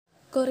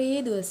കുറേ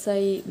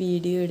ദിവസമായി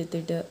വീഡിയോ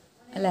എടുത്തിട്ട്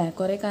അല്ലേ,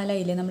 കുറേ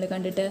കാലമായില്ലേ നമ്മൾ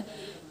കണ്ടിട്ട്.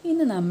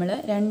 ഇന്ന് നമ്മൾ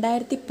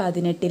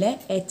 2018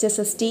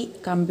 HSST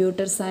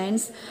computer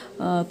science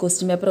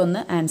question paper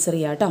ഒന്ന് ആൻസർ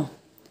ചെയ്യാം കേട്ടോ.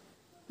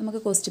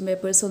 നമുക്ക് ക്വസ്റ്റ്യൻ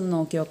പേപ്പേഴ്സ് ഒന്ന്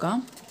നോക്കി നോക്കാം.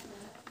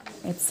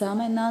 എക്സാം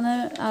എന്നാന്ന്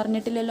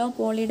അറിഞ്ഞിട്ടില്ലല്ലോ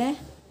പോളിയുടെ.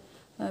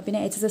 പിന്നെ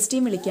HSST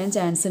വിളിക്കാൻ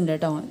ചാൻസ് ഉണ്ട്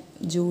കേട്ടോ.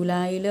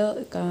 ജൂലൈയിൽ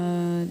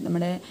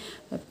നമ്മുടെ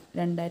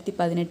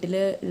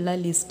 2018 ഉള്ള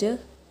ലിസ്റ്റ്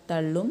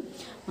തള്ളും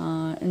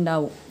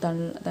ഉണ്ടാവും.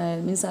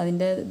 മീൻസ്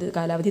അതിൻ്റെ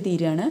കാലാവധി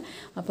തീരുകയാണ്.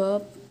 അപ്പോൾ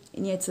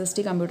ഇനി HSST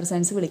കമ്പ്യൂട്ടർ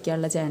സയൻസ്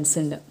വിളിക്കാനുള്ള ചാൻസ്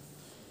ഉണ്ട്.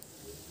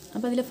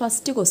 അപ്പോൾ അതിൽ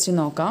ഫസ്റ്റ് ക്വസ്റ്റ്യൻ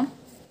നോക്കാം.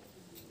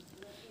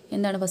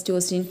 എന്താണ് first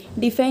question?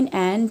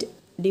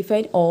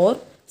 Define or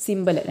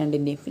simple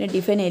രണ്ടിൻ്റെയും. പിന്നെ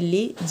define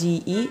LE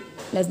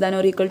less than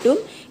or equal two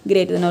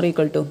greater than or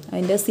equal to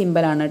അതിൻ്റെ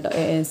സിമ്പിളാണ് കേട്ടോ.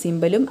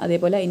 സിമ്പിളും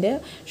അതേപോലെ അതിൻ്റെ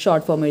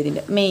ഷോർട്ട് ഫോം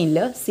എഴുതിൻ്റെ. മെയിനിൽ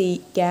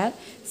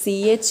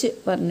CH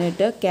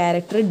പറഞ്ഞിട്ട്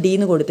ക്യാരക്ടർ D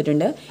എന്ന്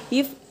കൊടുത്തിട്ടുണ്ട്.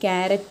 If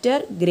character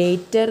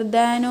greater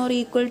than or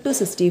equal to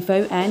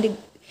 65 and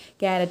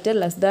character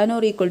less than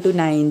or equal to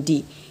 90,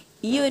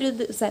 ഈ ഒരു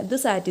ഇത്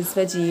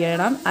സാറ്റിസ്ഫൈ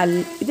ചെയ്യണം.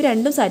 ഇത്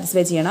രണ്ടും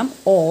സാറ്റിസ്ഫൈ ചെയ്യണം.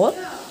 ഓർ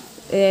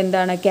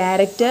എന്താണ്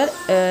character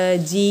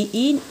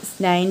GE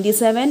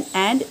 97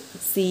 and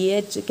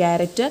CH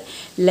character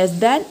less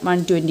than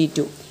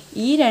 122.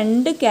 ഈ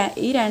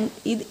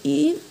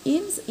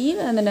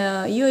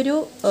ഒരു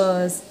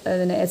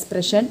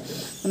എക്സ്പ്രഷൻ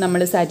നമ്മൾ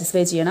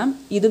സാറ്റിസ്ഫൈ ചെയ്യണം.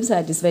 ഇതും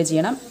സാറ്റിസ്ഫൈ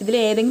ചെയ്യണം. ഇതിൽ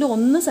ഏതെങ്കിലും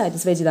ഒന്ന്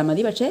സാറ്റിസ്ഫൈ ചെയ്താൽ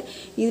മതി. പക്ഷേ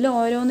ഇതിൽ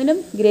ഓരോന്നിലും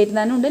ഗ്രേറ്റർ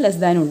ദാനും ഉണ്ട്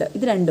ലെസ് ദാനും ഉണ്ട്.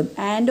 ഇത് രണ്ടും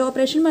ആൻഡ്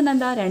ഓപ്പറേഷൻ പറഞ്ഞാൽ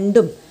എന്താ?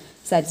 രണ്ടും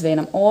സാറ്റിസ്ഫൈ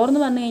ചെയ്യണം. ഓർ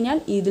എന്ന് പറഞ്ഞു കഴിഞ്ഞാൽ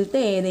ഇതിലത്തെ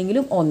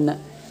ഏതെങ്കിലും ഒന്ന്.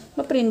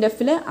 അപ്പോൾ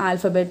പ്രിൻ്റ്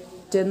ആൽഫബറ്റ്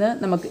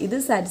നമുക്ക് ഇത്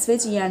സാറ്റിസ്ഫൈ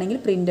ചെയ്യുകയാണെങ്കിൽ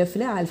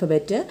print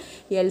alphabet,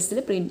 എൽസിൽ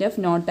print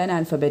not and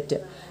alphabet.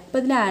 അപ്പോൾ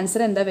ഇതിൻ്റെ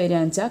ആൻസർ എന്താ വരിക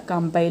എന്ന് വെച്ചാൽ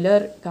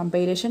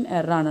കമ്പൈലേഷൻ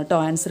എററാണ് കേട്ടോ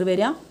ആൻസർ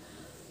വരിക.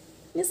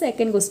 ഇനി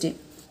സെക്കൻഡ് ക്വസ്റ്റ്യൻ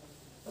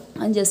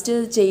അത് ജസ്റ്റ്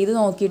ചെയ്ത്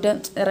നോക്കിയിട്ട്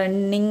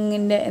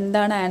റണ്ണിങ്ങിൻ്റെ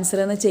എന്താണ്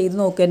ആൻസർ എന്ന് ചെയ്ത്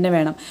നോക്കുക തന്നെ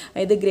വേണം.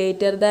 അതായത്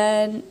greater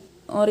than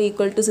or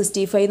equal to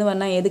 65 എന്ന്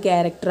പറഞ്ഞാൽ ഏത്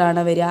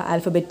ക്യാരക്ടറാണ് വരിക?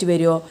 ആൽഫബറ്റ്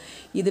വരുമോ?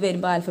 ഇത്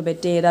വരുമ്പോൾ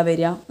ആൽഫബറ്റ് ഏതാ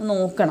വരിക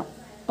നോക്കണം.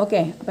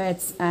 ഓക്കെ, അപ്പോൾ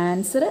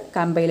answer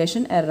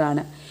compilation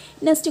എററാണ്.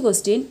 Next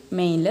question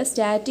മെയിനിൽ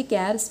static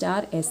ക്യാർ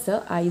star S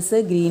ice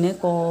green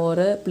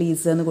core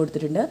please എന്ന്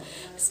കൊടുത്തിട്ടുണ്ട്.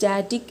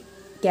 Static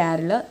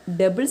ക്യാറിൽ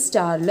double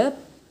സ്റ്റാറിൽ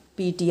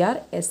PTR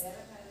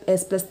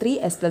S+3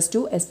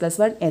 S+2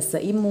 S+1 S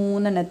ഈ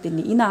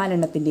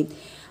നാലെണ്ണത്തിൻ്റെയും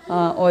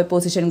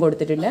പൊസിഷൻ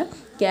കൊടുത്തിട്ടുണ്ട്.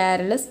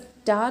 ക്യാറിൽ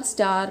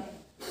സ്റ്റാർ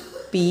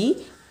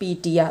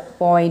PTR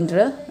പോയിൻ്റർ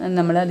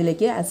നമ്മൾ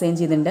അതിലേക്ക് അസൈൻ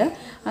ചെയ്തിട്ടുണ്ട്.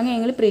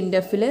 അങ്ങനെയെങ്കിൽ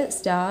പ്രിൻ്റ്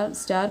സ്റ്റാർ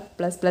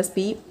 ++P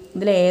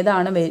ഇതിൽ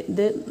ഏതാണ്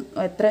ഇത്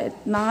എത്ര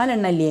 4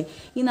 എണ്ണം അല്ലേ?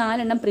 ഈ 4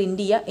 എണ്ണം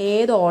പ്രിൻ്റ് ചെയ്യുക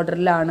ഏത്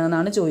ഓർഡറിലാണ്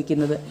എന്നാണ്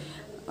ചോദിക്കുന്നത്.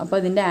 അപ്പോൾ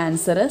ഇതിൻ്റെ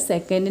ആൻസർ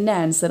സെക്കൻഡിൻ്റെ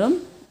ആൻസറും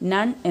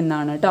നൺ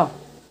എന്നാണ് കേട്ടോ.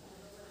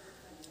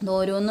 ഇത്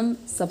ഓരോന്നും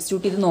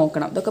സബ്സ്റ്റിറ്റ്യൂട്ട് ചെയ്ത്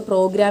നോക്കണം. ഇതൊക്കെ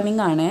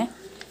പ്രോഗ്രാമിംഗ് ആണ്.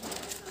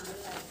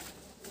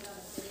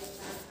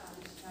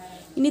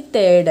 ഇനി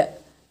third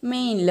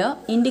മെയിനിൽ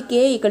ഇൻറ്റ് K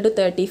 =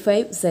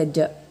 35Z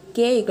K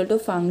 =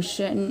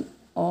 function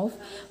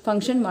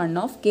 1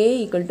 of K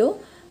 =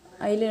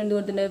 അതിൽ എന്ത്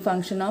കൊടുത്തിട്ടുണ്ട്?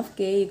 Function of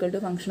K =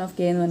 function of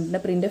K എന്ന് പറഞ്ഞിട്ടുണ്ട്.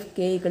 Print of K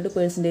 =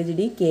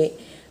 %D K.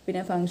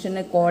 പിന്നെ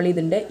ഫംഗ്ഷനെ കോൾ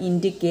ചെയ്തിട്ടുണ്ട്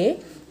ഇൻറ്റ് K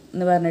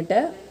എന്ന് പറഞ്ഞിട്ട്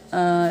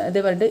ഇത്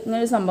പറഞ്ഞിട്ട്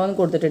ഇങ്ങനൊരു സംഭവം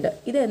കൊടുത്തിട്ടുണ്ട്.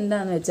 ഇത്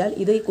എന്താണെന്ന് വെച്ചാൽ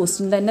ഇത് ഈ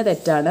ക്വസ്റ്റ്യൻ തന്നെ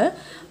തെറ്റാണ്.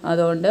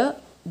 അതുകൊണ്ട്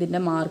ഇതിൻ്റെ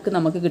മാർക്ക്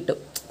നമുക്ക് കിട്ടും.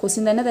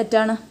 ക്വസ്റ്റ്യൻ തന്നെ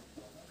തെറ്റാണ്.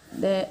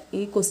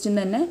 ഈ ക്വസ്റ്റ്യൻ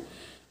തന്നെ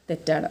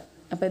തെറ്റാണ്.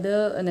 അപ്പോൾ ഇത്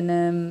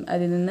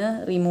അതിൽ നിന്ന്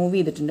റിമൂവ്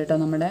ചെയ്തിട്ടുണ്ട് കേട്ടോ.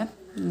 നമ്മുടെ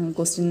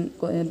ക്വസ്റ്റ്യൻ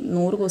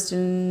 100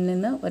 ക്വസ്റ്റ്യനിൽ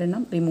നിന്ന്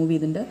ഒരെണ്ണം റിമൂവ്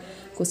ചെയ്തിട്ടുണ്ട്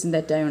question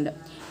തെറ്റായതുകൊണ്ട്.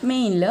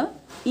 മെയിനിൽ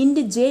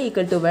ഇൻറ്റ് J =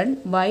 1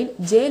 while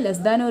J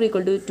less than or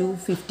equal to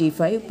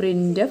 255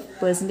 print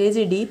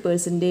 %D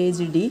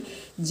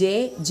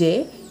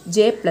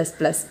J++.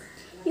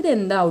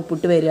 ഇതെന്താ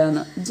ഔട്ട്പുട്ട് വരിക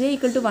എന്ന്? J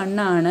 = 1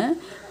 ആണ്.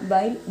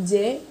 While J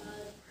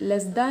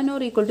less than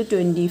or equal to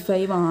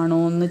 25 ആണോ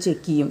എന്ന്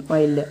ചെക്ക് ചെയ്യും.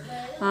 വൈലിൽ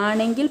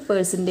ആണെങ്കിൽ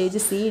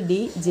 %CD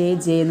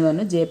JJ എന്ന്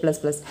പറഞ്ഞു J++.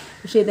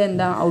 പക്ഷേ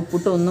ഇതെന്താ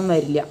ഔട്ട്പുട്ട് ഒന്നും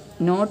വരില്ല.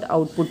 Not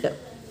output.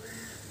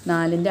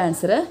 4ൻ്റെ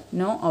answer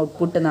no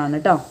output എന്നാണ്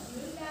കേട്ടോ.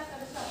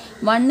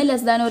 1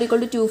 less than or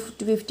equal to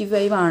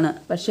 255 ആണ്.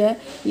 പക്ഷേ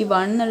ഈ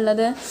 1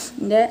 ഉള്ളത്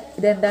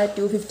ഇതെന്താ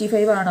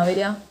 255 ആണോ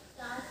വരിക?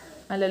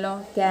 അല്ലല്ലോ.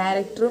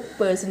 ക്യാരക്ടറും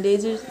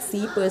 %C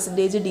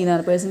 %D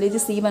എന്നാണ്.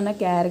 %C പറഞ്ഞാൽ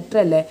ക്യാരക്ടർ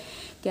അല്ലേ?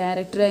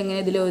 ക്യാരക്ടർ എങ്ങനെ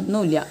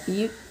ഇതിലൊന്നുമില്ല. ഈ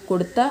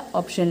കൊടുത്ത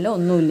ഓപ്ഷനിൽ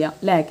ഒന്നുമില്ല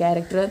അല്ലേ?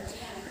 ക്യാരക്ടർ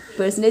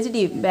 %D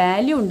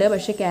വാല്യൂ ഉണ്ട്,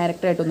 പക്ഷേ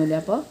ക്യാരക്ടറായിട്ടൊന്നുമില്ല.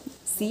 അപ്പോൾ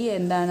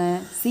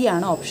C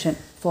ആണ് ഓപ്ഷൻ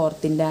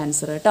 4ൻ്റെ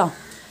ആൻസർ കേട്ടോ.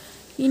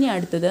 ഇനി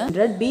അടുത്തത്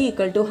 100 B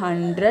 =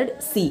 100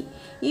 C.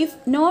 If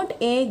not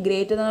A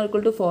greater than or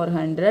equal to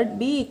 400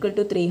 B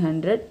 =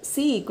 300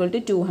 C =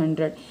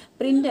 200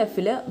 print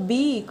Fൽ B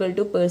 =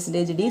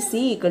 %D C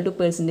 =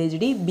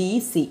 %D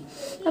BC.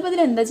 അപ്പോൾ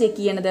ഇതിലെന്താ ചെക്ക്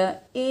ചെയ്യണത്?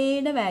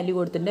 Aയുടെ വാല്യൂ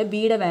കൊടുത്തിട്ടുണ്ട്,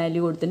 Bയുടെ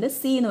വാല്യൂ കൊടുത്തിട്ടുണ്ട്,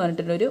 C എന്ന്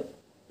പറഞ്ഞിട്ടുള്ളൊരു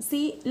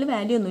Cയിൽ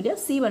വാല്യൂ ഒന്നുമില്ല,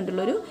 C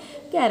പറഞ്ഞിട്ടുള്ളൊരു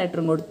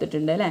ക്യാരക്ടറും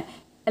കൊടുത്തിട്ടുണ്ട് അല്ലേ?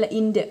 അല്ല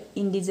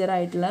ഇൻറ്റിജർ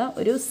ആയിട്ടുള്ള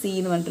ഒരു C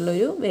എന്ന് പറഞ്ഞിട്ടുള്ള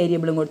ഒരു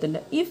വേരിയബിളും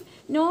കൊടുത്തിട്ടുണ്ട്. ഇഫ്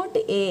നോട്ട്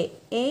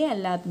എ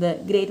അല്ലാത്തത്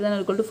greater than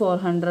or equal to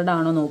 400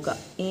 ആണോ നോക്കുക.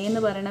 എ എന്ന്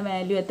പറയുന്ന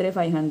വാല്യൂ എത്ര?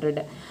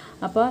 500.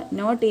 അപ്പോൾ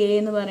നോട്ട് എ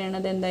എന്ന്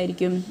പറയുന്നത്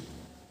എന്തായിരിക്കും?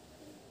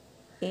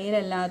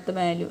 എയിലല്ലാത്ത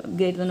value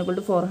greater than equal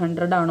to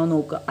 400 ആണോ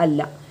നോക്കുക.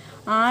 അല്ല.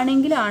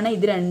 ആണെങ്കിലാണ്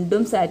ഇത്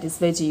രണ്ടും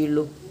സാറ്റിസ്ഫൈ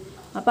ചെയ്യുള്ളൂ.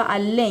 അപ്പോൾ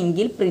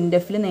അല്ലെങ്കിൽ പ്രിൻ്റ്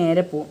എഫിൽ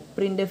നേരെ പോകും.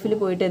 പ്രിൻ്റ് എഫിൽ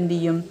പോയിട്ട് എന്ത്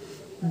ചെയ്യും?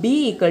 B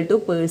equal two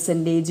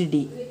percentage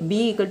D. B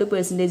equal two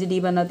percentage D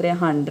പറഞ്ഞാൽ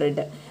എത്രയാണ്?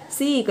 100.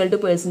 C equal two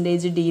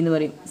percentage D എന്ന്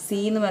പറയും. സി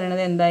എന്ന്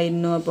പറയുന്നത്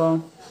എന്തായിരുന്നു? അപ്പോൾ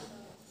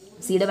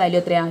സിയുടെ വാല്യൂ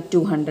എത്രയാണ്?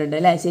 200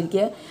 അല്ലേ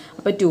ശരിക്ക്?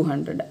 അപ്പോൾ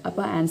 200.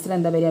 അപ്പോൾ ആൻസർ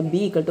എന്താ വരിക?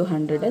 B equal to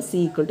 100, C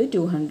equal to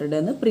 200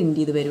 എന്ന് പ്രിൻറ്റ്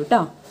ചെയ്ത് വരും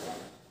കേട്ടോ.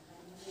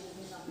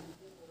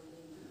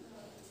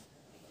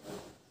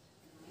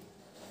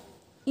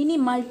 ഇനി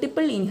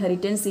multiple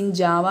inheritance in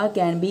Java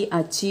can be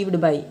achieved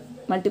by.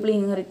 Multiple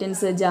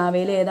inheritance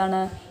ജാവയിൽ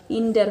ഏതാണ്?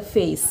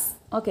 Interface.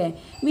 Okay.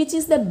 Which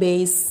is the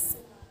base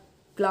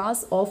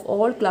class of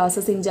all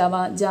classes in Java.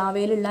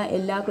 ജാവയിലുള്ള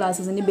എല്ലാ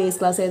ക്ലാസ്സസിൻ്റെ ബേസ്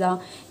ക്ലാസ് ഏതാ?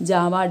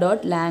 Java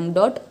dot Lang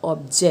dot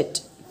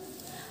object.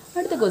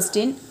 അടുത്ത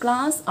question,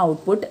 class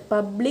output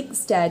public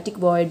static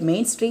void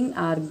main string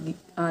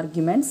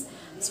arguments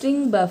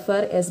string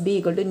buffer S B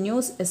equal to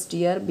news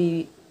എസ്റ്റിയർ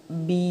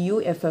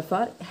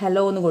BUFFR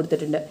hello എന്ന്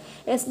കൊടുത്തിട്ടുണ്ട്.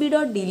 S B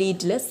dot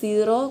ഡിലീറ്റിൽ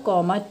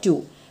 0,2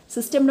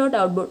 system dot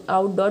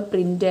out dot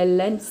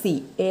print C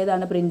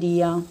ഏതാണ് print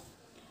ചെയ്യുക?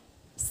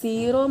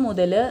 0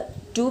 മുതൽ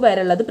 2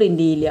 വരെ ഉള്ളത്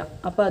print ചെയ്യില്ല.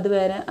 അപ്പോൾ അത്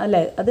വരെ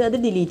അല്ലേ? അത്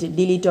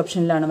ഡിലീറ്റ്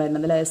ഓപ്ഷനിലാണ്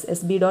വരുന്നത് അല്ലേ?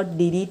 എസ് ബി ഡോട്ട്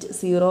ഡിലീറ്റ്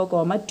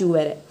 0,2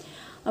 വരെ.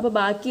 അപ്പോൾ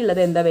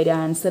ബാക്കിയുള്ളത് എന്താ വരിക?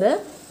 Answer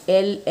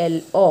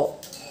LLO.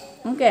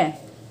 ഓക്കെ.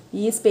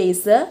 ഈ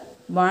സ്പേസ്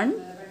 1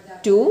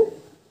 2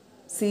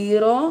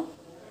 0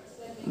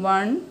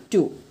 1 2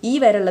 ഈ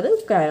വരെയുള്ളത്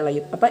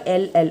കളയും. അപ്പോൾ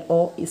LLO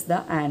ഇസ് ദ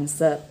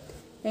ആൻസർ.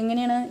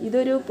 എങ്ങനെയാണ്?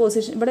 ഇതൊരു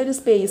പൊസിഷൻ, ഇവിടെ ഒരു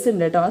സ്പേസ്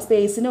ഉണ്ട് കേട്ടോ. ആ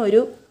സ്പേസിന്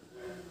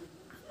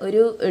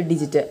ഒരു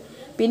ഡിജിറ്റ്,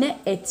 പിന്നെ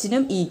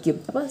എച്ചിനും ഇക്കും.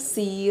 അപ്പോൾ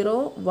 0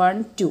 1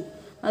 2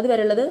 അത്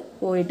വരെയുള്ളത്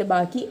പോയിട്ട്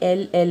ബാക്കി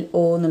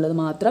LLO എന്നുള്ളത്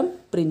മാത്രം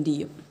പ്രിൻ്റ്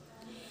ചെയ്യും.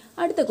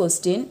 അടുത്ത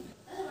question,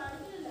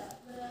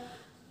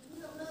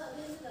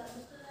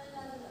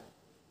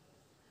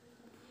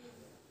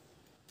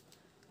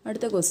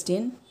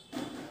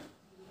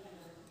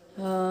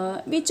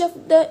 which of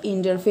the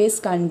interface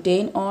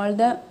contain all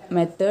the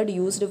method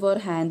used for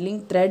handling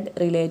thread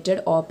related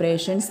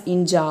operations in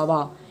Java?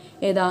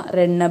 ഏതാ?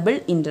 runnable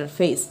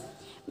interface.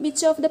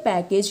 Which of the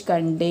package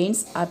contains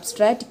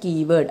abstract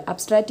keyword?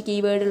 abstract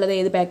keyword ഉള്ളത്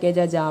ഏത്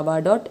പാക്കേജാണ്?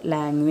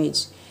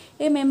 java.language.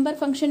 A member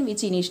function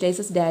which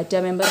initializes data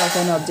member of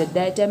an object.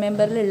 data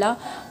memberലുള്ള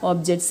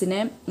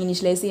ഒബ്ജക്ട്സിനെ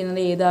initialise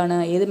ചെയ്യുന്നത് ഏതാണ്?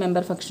 ഏത്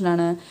member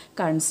ഫംഗ്ഷനാണ്?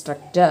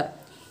 constructor.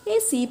 A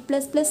C++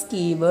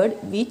 keyword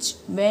which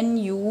when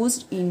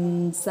used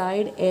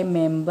inside a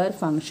member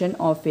function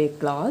of a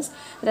class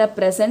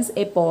represents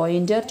a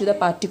pointer to the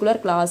particular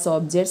class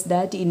objects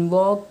that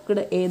invoked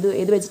ഏത്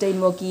വെച്ചിട്ടാണ്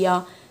invoke ചെയ്യുക?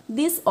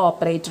 this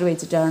operator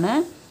വെച്ചിട്ടാണ്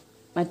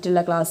മറ്റുള്ള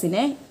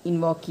ക്ലാസ്സിനെ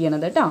ഇൻവോക്ക്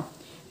ചെയ്യണത് കേട്ടോ.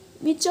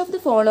 which of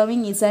the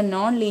following is a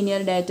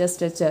non-linear data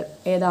structure?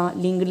 ഏതാ?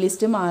 Linked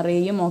ലിസ്റ്റും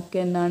അറേയും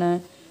ഒക്കെ എന്താണ്?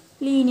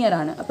 ലീനിയർ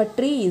ആണ്. അപ്പോൾ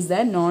tree is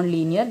a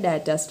non-linear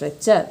data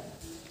structure.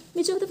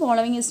 Which of the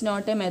following is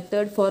not a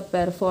method for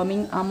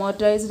performing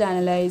amortized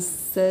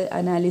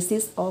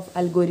analysis of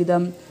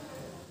algorithm?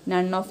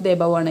 None of the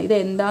above ആണ്. ഇത്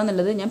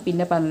എന്താണെന്നുള്ളത് ഞാൻ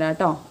പിന്നെ പറഞ്ഞുതരാം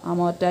കേട്ടോ.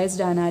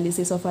 amortized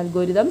analysis of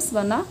algorithms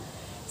പറഞ്ഞാൽ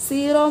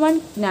 0-1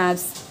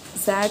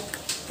 knapsack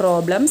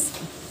problems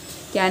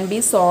can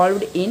be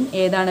solved in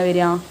ഏതാണ്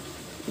വരിക?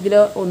 ഇതിൽ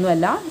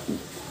ഒന്നുമല്ല,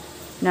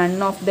 none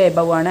of the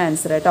above ആണ്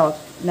ആൻസർ കേട്ടോ.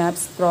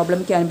 knapsack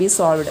problem can be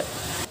solved.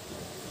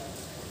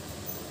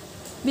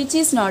 Which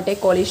is not a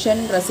collision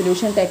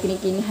resolution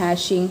technique in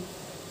hashing?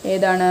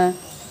 ഏതാണ്?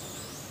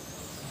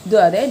 ഇതും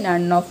അതെ,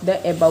 none of the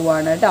above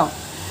ആണ് കേട്ടോ.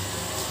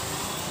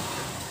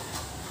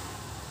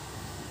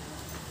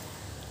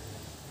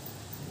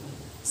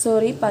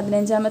 Sorry,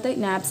 15ാമത്തെ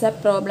knapsack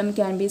problem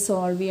can be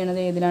solve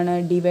ചെയ്യണത് ഏതിലാണ്?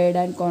 ഡിവൈഡ്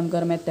ആൻഡ്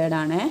കോൺകർ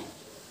മെത്തേഡാണ്.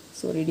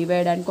 സോറി,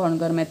 ഡിവൈഡ് ആൻഡ്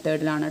കോൺകർ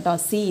മെത്തേഡിലാണ് കേട്ടോ.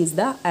 C is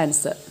the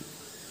answer.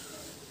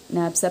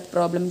 knapsack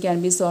problem can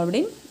be solved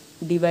in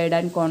divide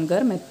and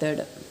conquer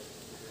method.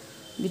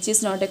 Which is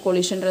not a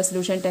collision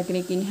resolution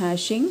technique in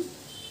hashing?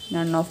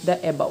 None of the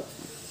above.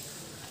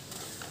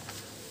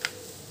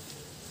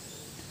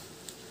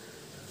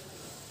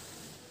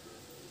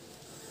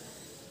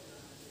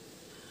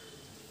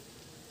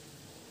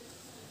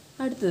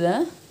 അടുത്തത്,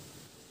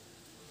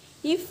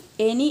 if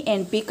any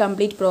NP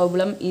complete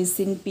problem is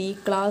in P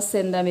class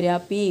എന്താ വരിക?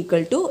 P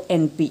equal to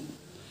NP.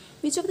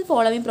 Which of the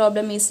following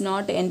problem is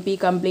not NP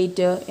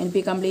complete? NP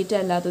complete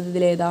അല്ലാത്തത്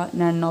ഇതിലേതാ?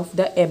 None of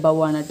the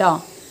above ആണ് കേട്ടോ.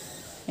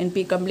 NP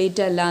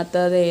complete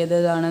അല്ലാത്തത്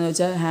ഏതാണെന്ന്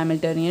വെച്ചാൽ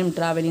ഹാമിൽട്ടണിയനും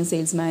travelling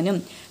സെയിൽസ്മാനും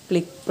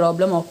click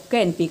problem ഒക്കെ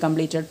NP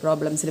completed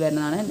പ്രോബ്ലംസിൽ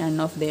വരുന്നതാണ്. None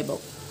of the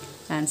above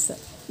answer.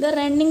 The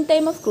running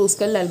time of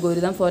Kruskal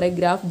algorithm four A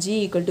graph G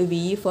equal to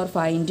VE for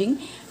finding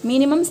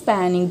minimum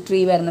spanning tree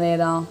വരുന്നത്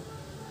ഏതാ?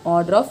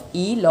 Order of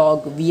E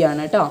log V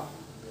ആണ് കേട്ടോ.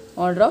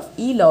 Order of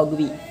E log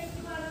V.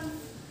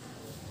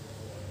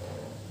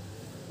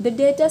 The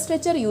data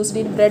structure used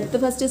in breadth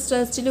first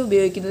സെർച്ചിൽ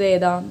ഉപയോഗിക്കുന്നത്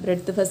ഏതാ?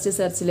 Breadth first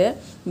സെർച്ചിൽ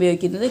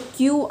ഉപയോഗിക്കുന്നത് Q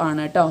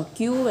ആണ് കേട്ടോ. Q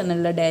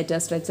എന്നുള്ള ഡേറ്റ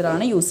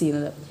സ്ട്രക്ചറാണ് യൂസ്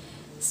ചെയ്യുന്നത്.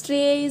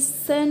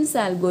 സ്ട്രേസൻസ്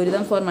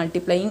algorithm four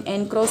multiplying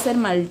N cross N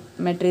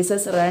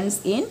matrices runs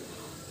in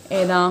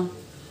ഏതാ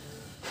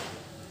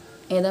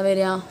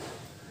വരിക?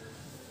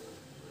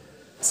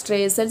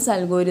 സ്ട്രേസൻസ്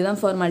algorithm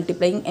four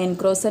multiplying N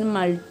cross N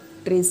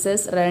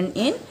matrices run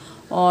in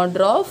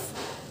order of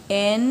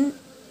n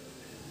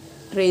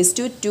raised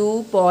to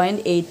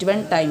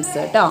 2.81 times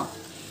കേട്ടോ.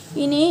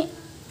 ഇനി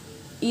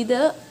ഇത്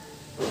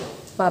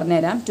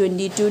പറഞ്ഞുതരാം.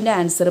 22ൻ്റെ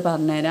ആൻസർ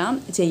പറഞ്ഞുതരാം.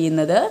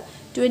 ചെയ്യുന്നത്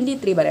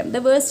 23 പറയാം. The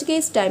worst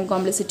case time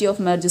complexity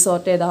of merge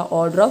sort ഏതാ?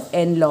 Order of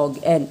n log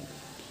n.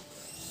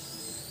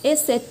 A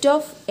set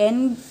of n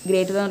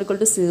greater than or equal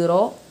to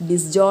 0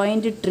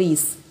 disjoint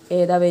trees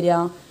ഏതാ വരിക?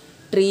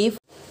 ട്രീ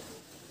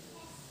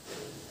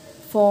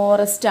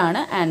ഫോറസ്റ്റ്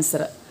ആണ്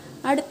ആൻസർ.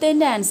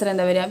 അടുത്തതിൻ്റെ ആൻസർ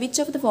എന്താ വരിക? Which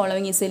of the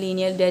following is A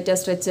linear data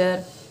structure?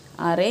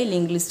 Array,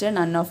 link list,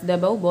 none of the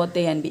above, both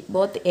A and B.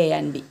 Both A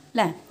and B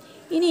അല്ലേ?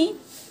 ഇനി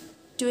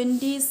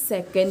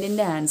 22nd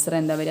answer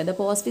എന്താ വരിക? The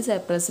positive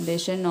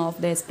representation of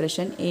the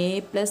expression A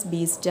plus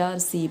B star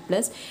C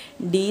plus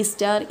D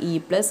star E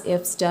plus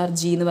F star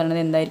G എന്ന്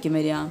പറയുന്നത് എന്തായിരിക്കും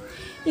വരിക?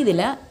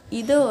 ഇതിൽ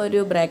ഇത്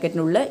ഒരു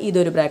ബ്രാക്കറ്റിനുള്ളിൽ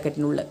ഇതൊരു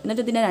ബ്രാക്കറ്റിനുള്ളിൽ,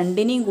 എന്നിട്ട് ഇതിനെ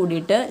രണ്ടിനെയും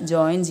കൂടിയിട്ട്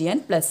ജോയിൻ ചെയ്യാൻ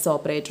പ്ലസ്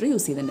ഓപ്പറേറ്റർ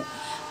യൂസ് ചെയ്തിട്ടുണ്ട്.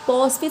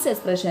 പോസിറ്റീവ്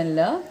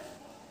എക്സ്പ്രഷനിൽ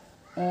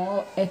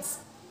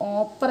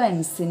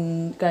ഓപ്പറൻസിൻ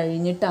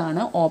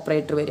കഴിഞ്ഞിട്ടാണ്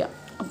ഓപ്പറേറ്റർ വരിക.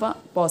 അപ്പോൾ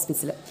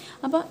പോസിറ്റീവ്സിൽ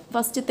അപ്പോൾ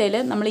ഫസ്റ്റത്തേൽ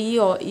നമ്മൾ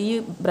ഈ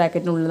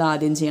ബ്രാക്കറ്റിനുള്ളത്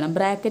ആദ്യം ചെയ്യണം.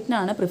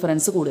 ബ്രാക്കറ്റിനാണ്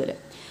പ്രിഫറൻസ് കൂടുതൽ.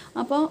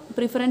 അപ്പോൾ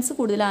പ്രിഫറൻസ്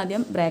കൂടുതൽ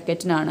ആദ്യം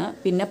ബ്രാക്കറ്റിനാണ്,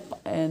 പിന്നെ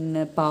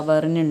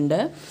പവറിനുണ്ട്,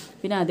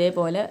 പിന്നെ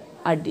അതേപോലെ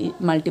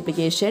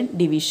മൾട്ടിപ്ലിക്കേഷൻ,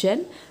 ഡിവിഷൻ,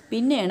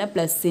 പിന്നെയാണ്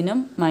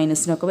പ്ലസ്സിനും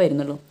മൈനസിനും ഒക്കെ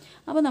വരുന്നുള്ളൂ.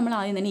 അപ്പോൾ നമ്മൾ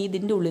ആദ്യം തന്നെ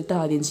ഇതിൻ്റെ ഉള്ളിലത്തെ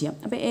ആദ്യം ചെയ്യാം.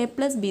 അപ്പോൾ A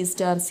plus B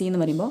star C എന്ന്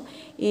പറയുമ്പോൾ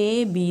A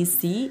B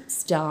C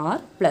star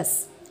plus,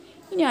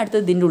 ഇനി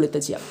അടുത്തത് ഇതിൻ്റെ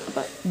ഉള്ളിലത്തെ ചെയ്യാം.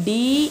 അപ്പോൾ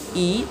ഡി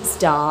ഇ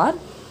സ്റ്റാർ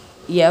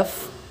എഫ്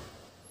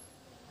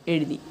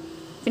എഴുതി,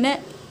 പിന്നെ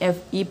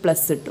എഫ് ഇ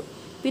പ്ലസ് ഇട്ടു,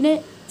 പിന്നെ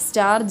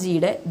സ്റ്റാർ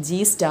ജിയുടെ ജി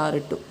സ്റ്റാർ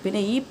ഇട്ടു,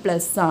 പിന്നെ ഈ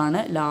പ്ലസ് ആണ്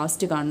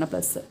ലാസ്റ്റ് കാണുന്ന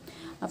പ്ലസ്.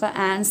 അപ്പോൾ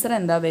ആൻസർ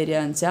എന്താ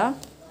വരികയെന്ന് വെച്ചാൽ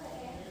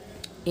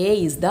A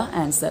is the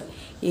answer.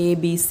 A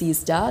B C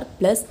star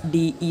plus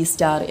D E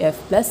star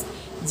F plus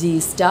G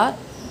star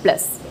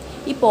plus.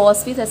 ഈ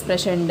പോസ്റ്റ്ഫിക്സ്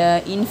എക്സ്പ്രഷൻ ഉണ്ട്,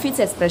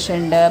 ഇൻഫിക്സ് എക്സ്പ്രഷൻ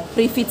ഉണ്ട്,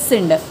 പ്രിഫിക്സ്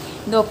ഉണ്ട്.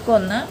 ഇതൊക്കെ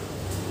ഒന്ന്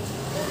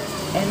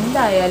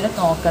എന്തായാലും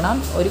നോക്കണം.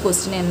 ഒരു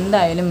ക്വസ്റ്റ്യൻ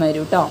എന്തായാലും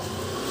വരും കേട്ടോ.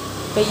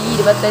 അപ്പോൾ ഈ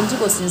 25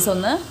 ക്വസ്റ്റ്യൻസ്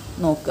ഒന്ന്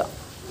നോക്കുക.